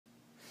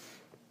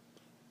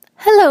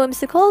Hello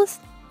Whimsicals,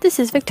 this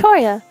is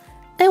Victoria,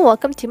 and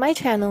welcome to my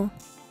channel.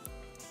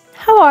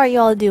 How are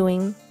y'all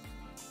doing?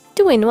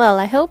 Doing well,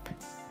 I hope.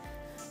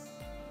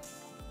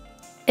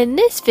 In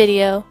this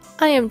video,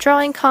 I am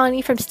drawing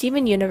Connie from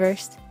Steven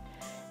Universe.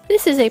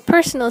 This is a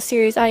personal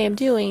series I am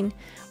doing,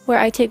 where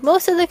I take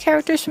most of the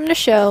characters from the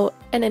show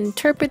and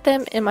interpret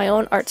them in my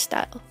own art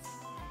style,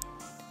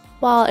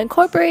 while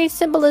incorporating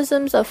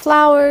symbolisms of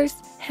flowers,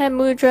 hand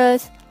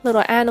mudras,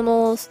 little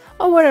animals,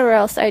 or whatever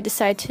else I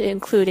decide to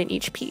include in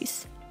each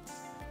piece.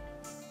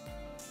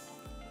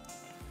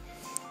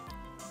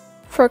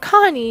 For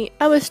Connie,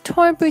 I was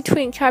torn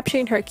between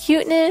capturing her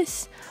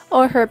cuteness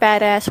or her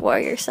badass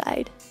warrior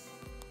side.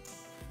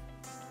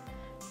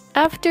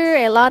 After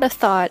a lot of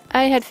thought,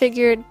 I had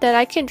figured that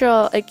I can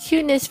draw a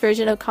cuteness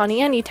version of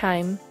Connie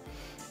anytime,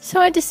 so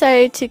I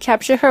decided to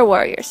capture her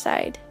warrior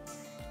side.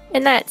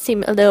 And that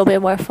seemed a little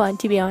bit more fun,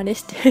 to be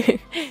honest.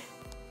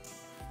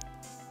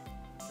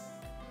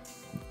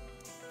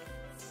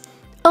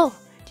 Oh,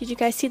 did you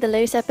guys see the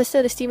latest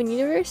episode of Steven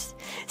Universe?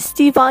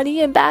 Steve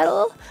Bonnie in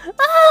battle?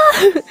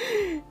 Ah!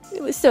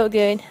 It was so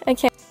good.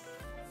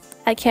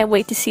 I can't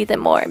wait to see them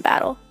more in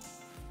battle.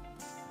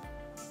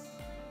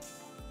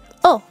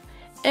 Oh,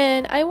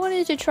 and I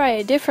wanted to try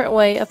a different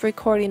way of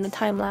recording the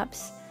time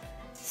lapse.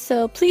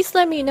 So please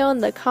let me know in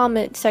the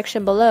comment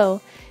section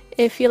below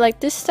if you like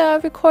this style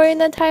of recording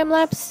the time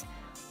lapse,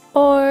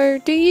 or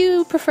do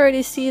you prefer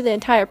to see the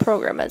entire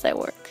program as I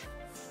work?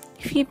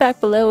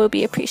 Feedback below will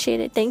be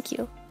appreciated, thank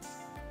you.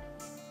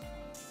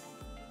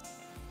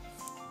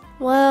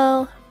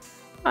 Well,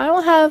 I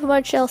don't have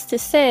much else to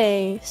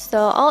say,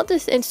 so I'll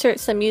just insert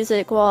some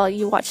music while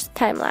you watch the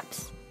time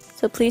lapse.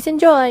 So please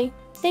enjoy,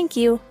 thank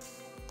you.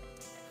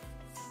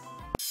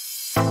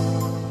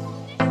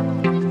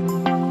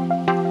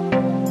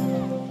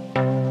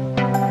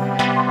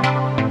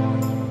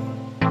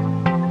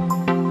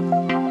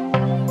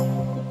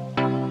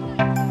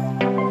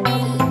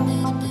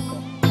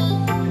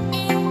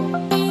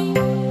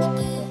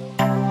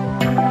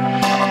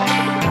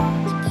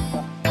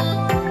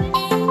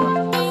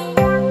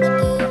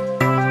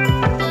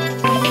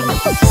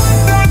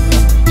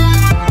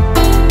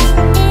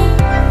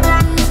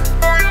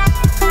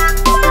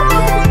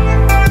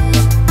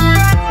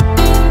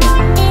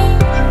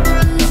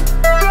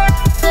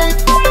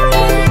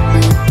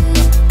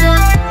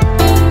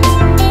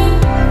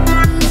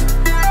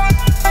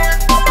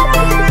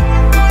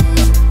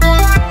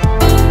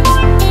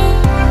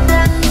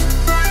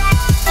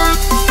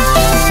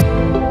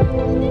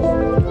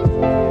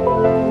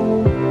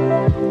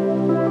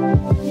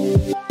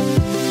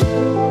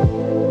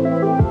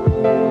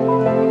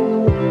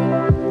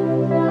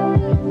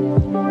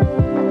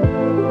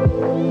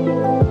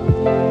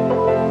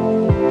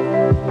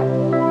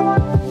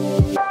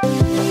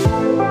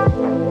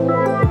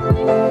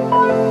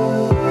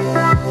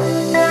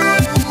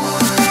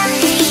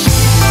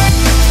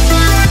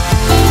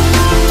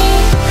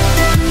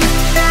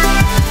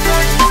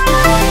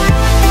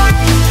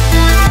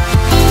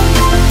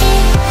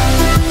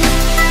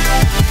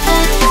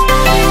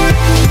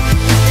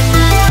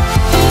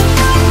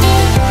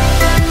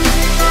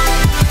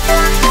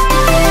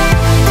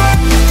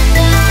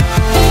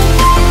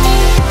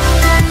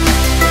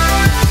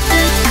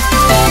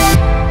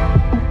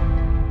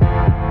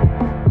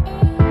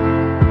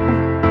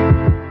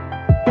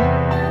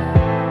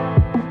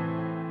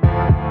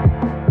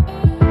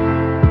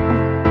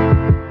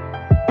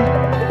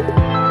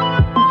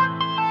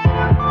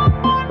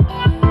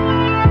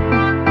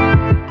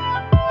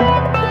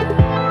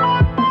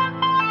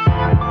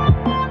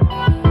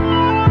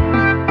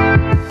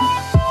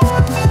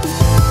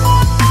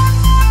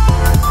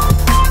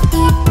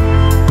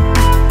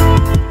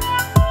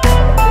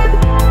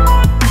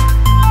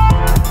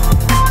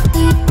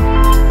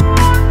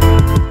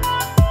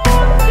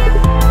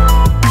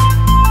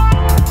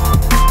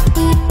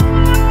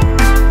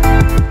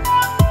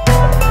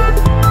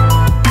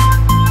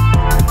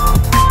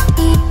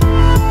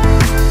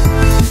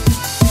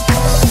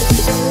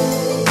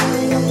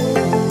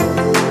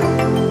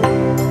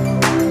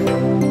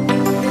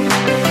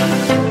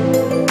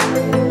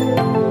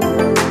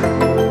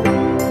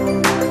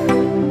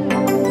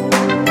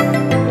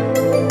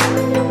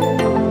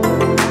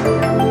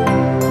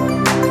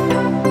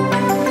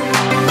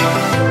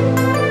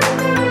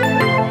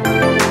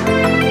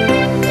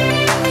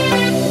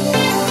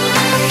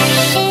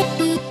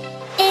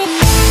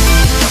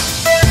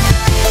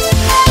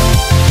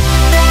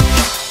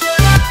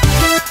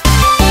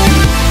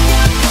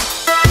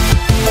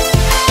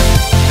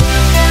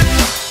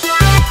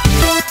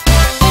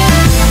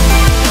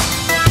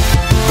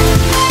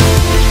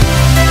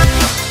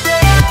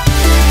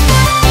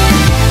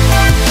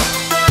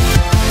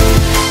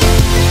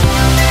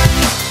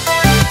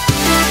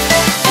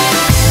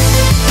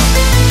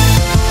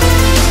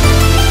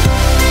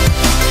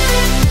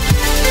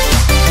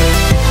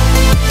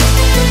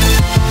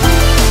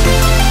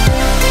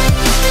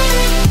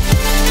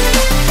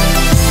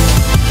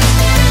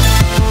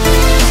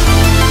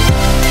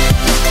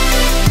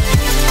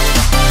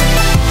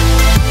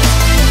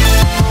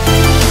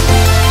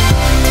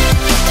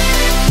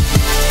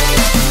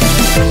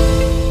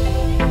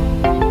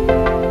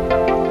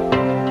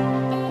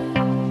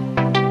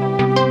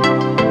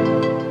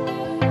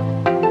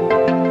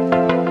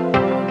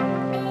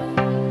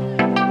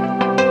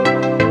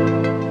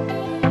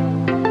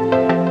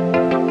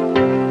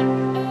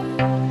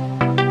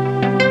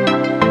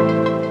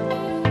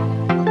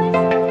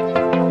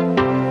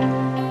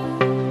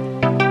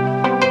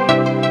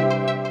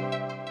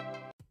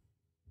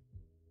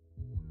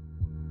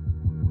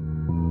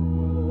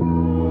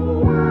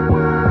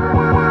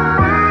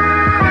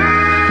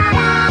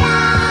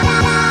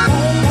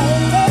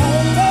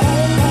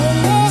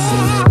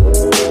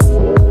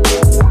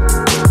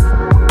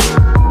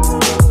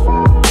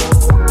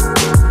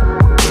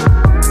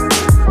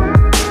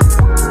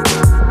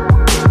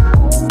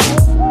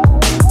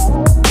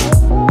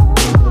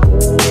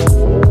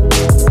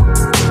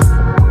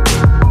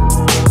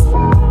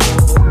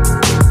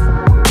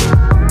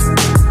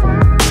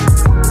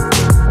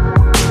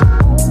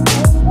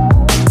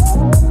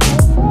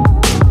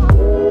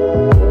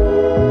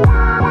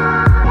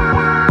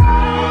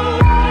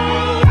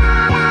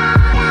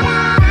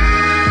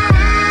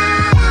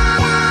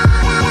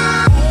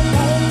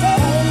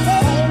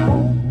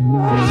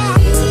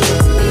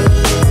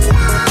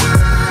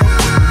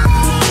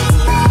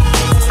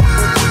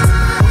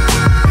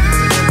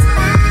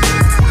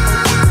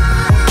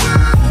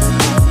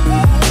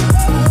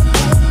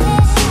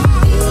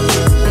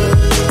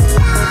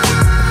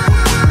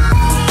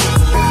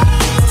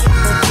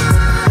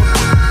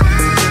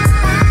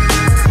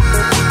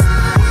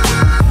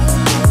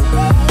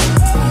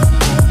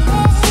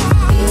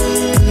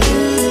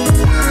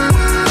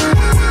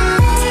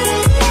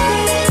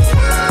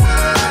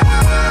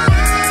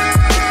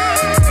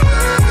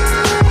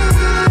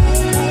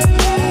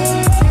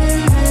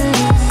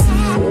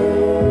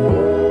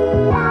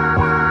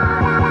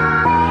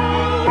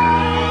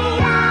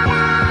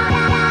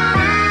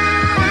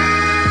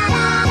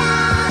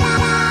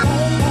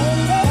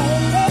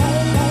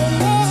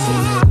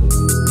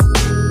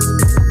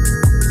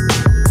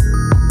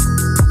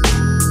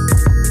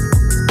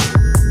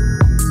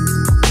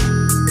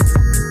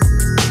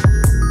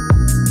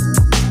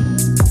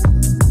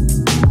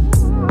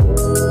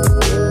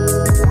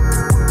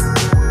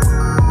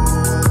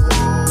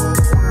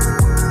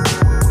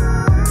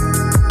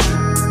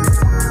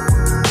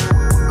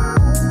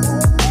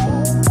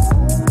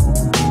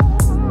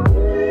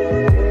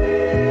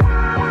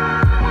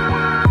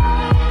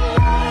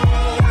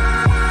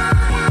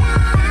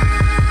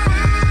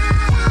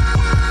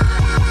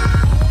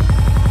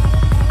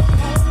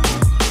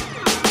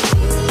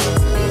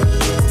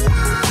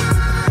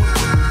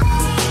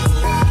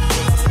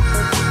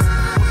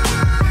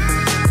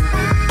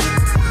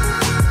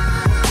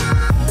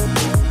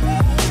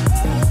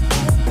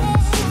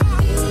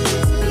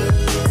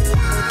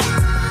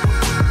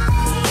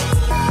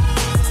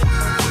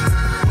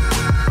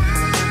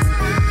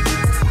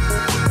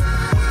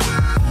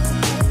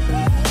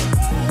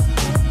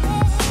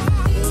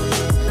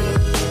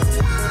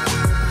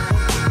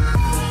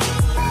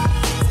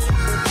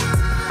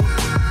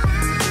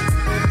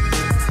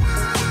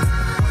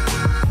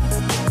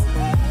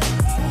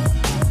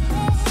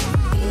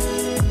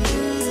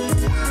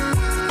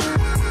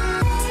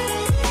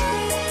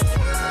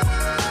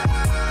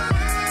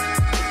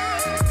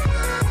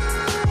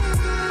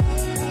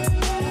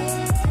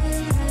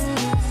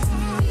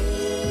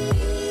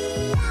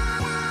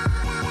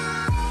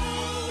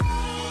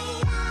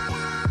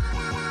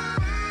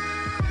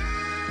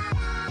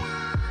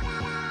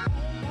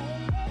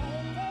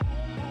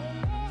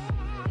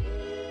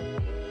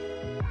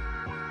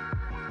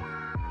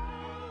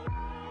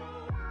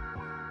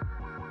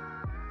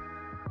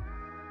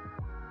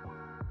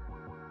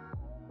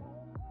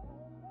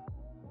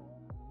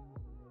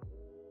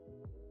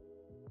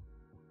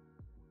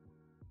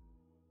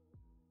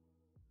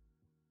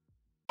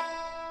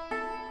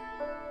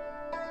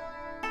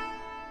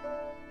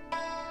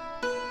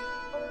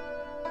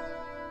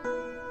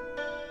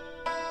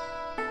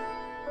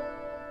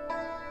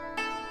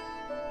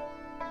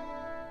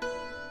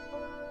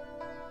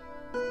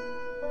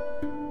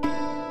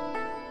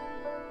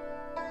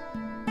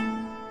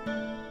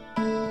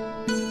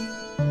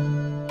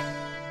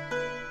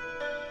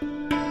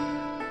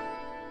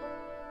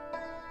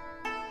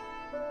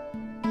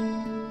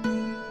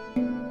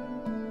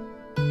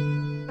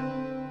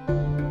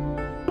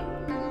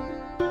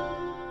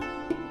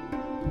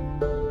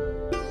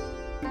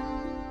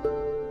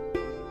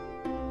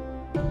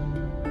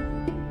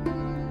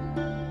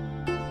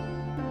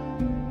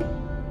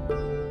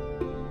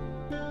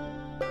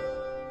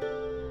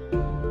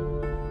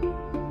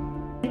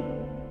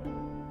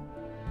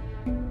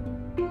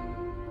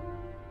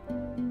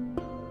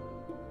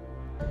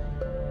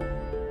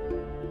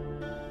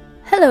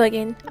 Hello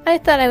again. I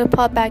thought I would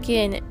pop back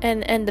in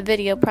and end the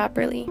video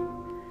properly.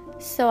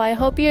 So I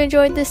hope you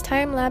enjoyed this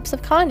time lapse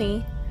of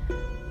Connie.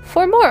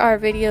 For more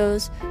art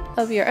videos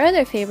of your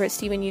other favorite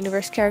Steven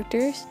Universe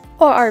characters,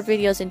 or art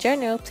videos in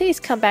general, please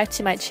come back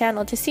to my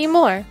channel to see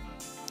more.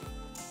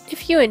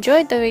 If you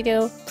enjoyed the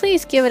video,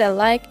 please give it a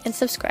like and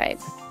subscribe.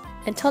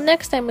 Until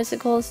next time,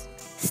 Whimsicals,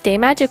 stay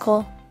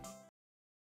magical!